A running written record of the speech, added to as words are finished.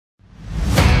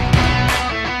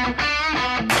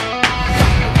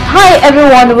Hi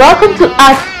everyone, welcome to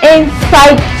Art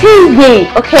Inside TV.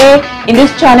 Okay, in this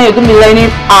channel you're going to be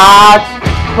learning art,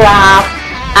 craft,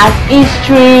 art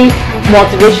history,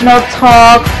 motivational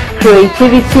talk,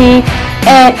 creativity,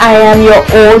 and I am your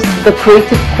host, the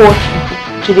creative coach,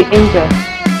 Judy Angel.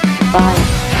 Bye.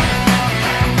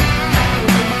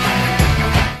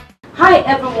 Hi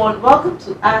everyone, welcome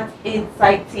to Art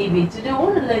Inside TV. Today we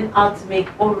want to learn how to make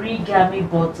origami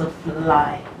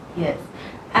butterfly. Yes.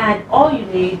 And all you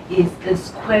need is a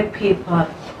square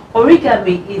paper.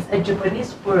 Origami is a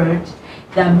Japanese word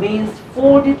that means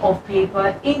folding of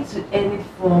paper into any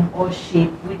form or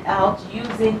shape without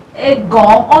using a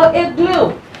gum or a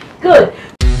glue. Good.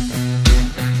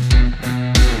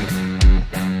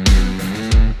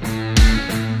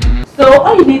 So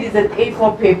all you need is an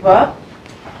A4 paper,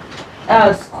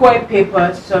 square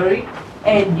paper, sorry,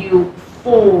 and you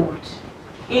fold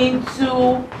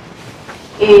into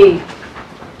a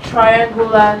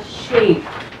triangular shape.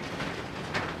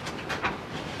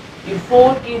 You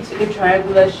fold into a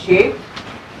triangular shape.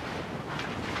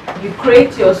 You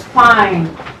create your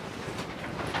spine.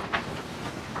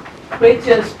 Create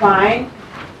your spine.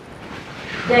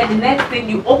 Then the next thing,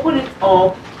 you open it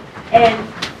up and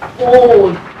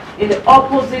fold in the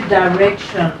opposite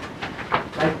direction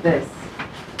like this.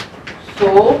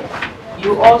 So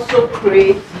you also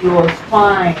create your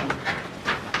spine.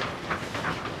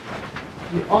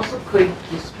 You also create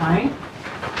the spine.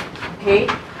 Okay.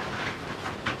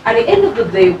 At the end of the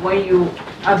day, when you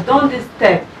have done this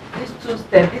step, these two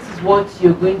steps, this is what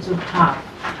you're going to have.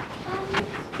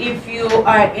 If you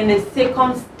are in a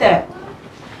second step,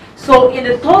 so in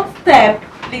the third step,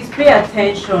 please pay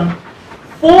attention.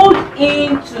 Fold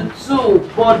into two,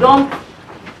 but don't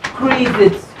crease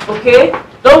it. Okay.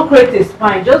 Don't create a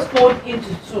spine. Just fold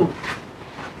into two.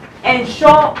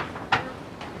 Ensure.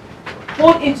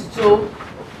 Fold into two.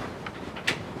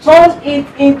 Turn it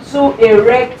into a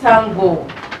rectangle.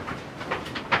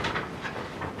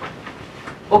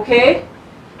 Okay?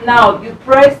 Now you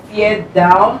press here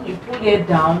down, you pull here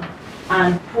down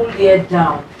and pull here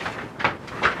down.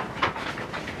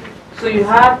 So you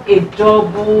have a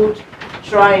doubled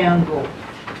triangle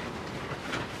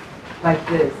like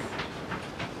this.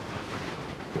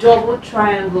 Double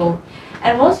triangle.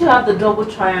 And once you have the double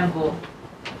triangle,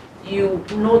 you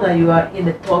know that you are in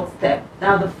the third step.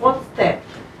 Now the fourth step,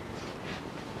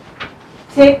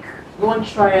 take one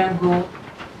triangle,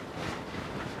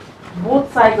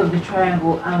 both sides of the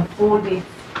triangle, and fold it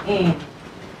in.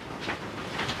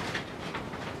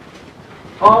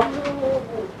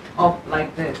 Up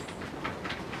like this.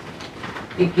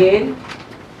 Again,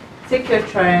 take your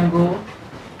triangle,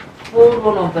 fold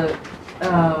one of the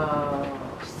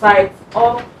sides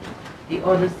up, the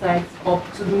other sides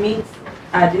up to meet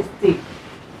at this tip.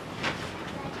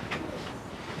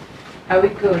 Are we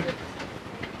good?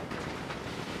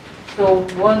 So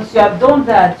once you have done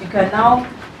that, you can now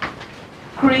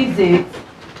crease it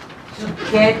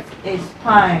to get a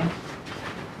spine.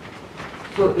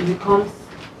 So it becomes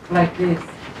like this.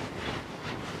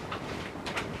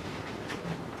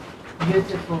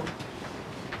 Beautiful.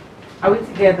 Are we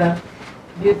together?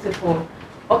 Beautiful.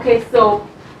 Okay, so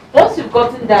once you've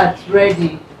gotten that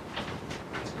ready,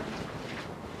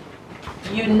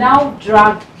 you now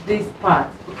drag this part.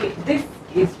 Okay, this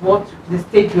is what the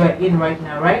stage you are in right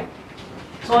now, right?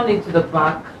 Turn it to the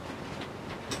back.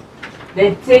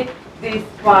 Then take this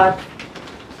part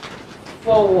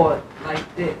forward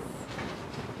like this.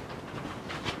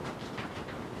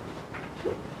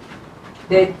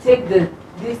 Then take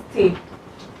this tip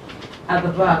at the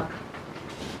back.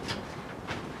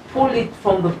 Pull it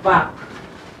from the back.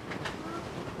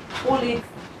 Pull it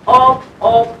up,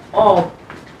 up, up.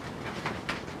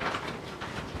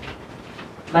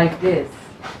 Like this.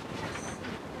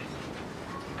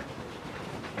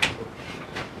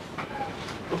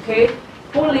 Okay,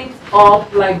 pull it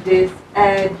up like this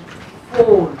and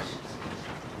fold.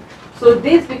 So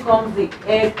this becomes the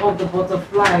egg of the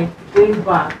butterfly going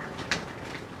back.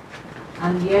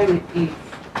 And here it is.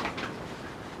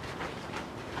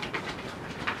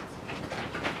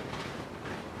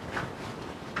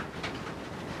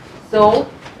 So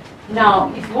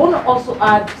now if you want to also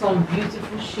add some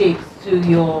beautiful shapes to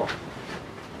your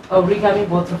origami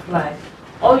butterfly,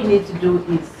 all you need to do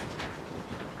is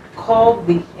curve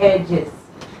the edges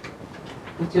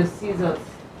with your scissors.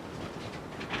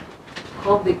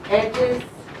 Curve the edges,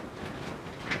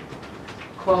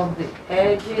 curve the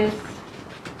edges,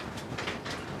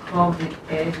 curve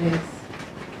the edges,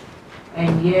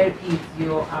 and here is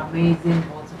your amazing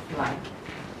butterfly.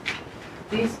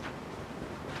 This,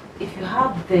 if you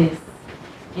have this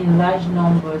in large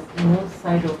numbers in one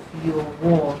side of your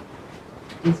wall,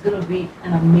 It's going to be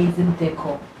an amazing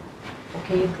decor.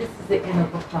 Okay, this is the end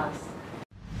of the class.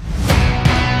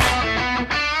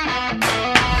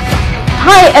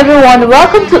 Hi everyone,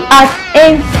 welcome to Art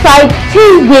Inside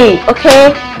TV.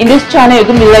 Okay, in this channel you're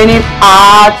going to be learning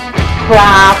art,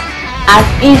 craft, art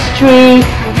history,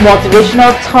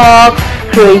 motivational talk,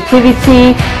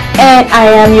 creativity, and I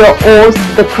am your host,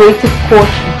 the creative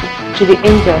coach, Judy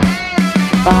Angel.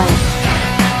 Bye.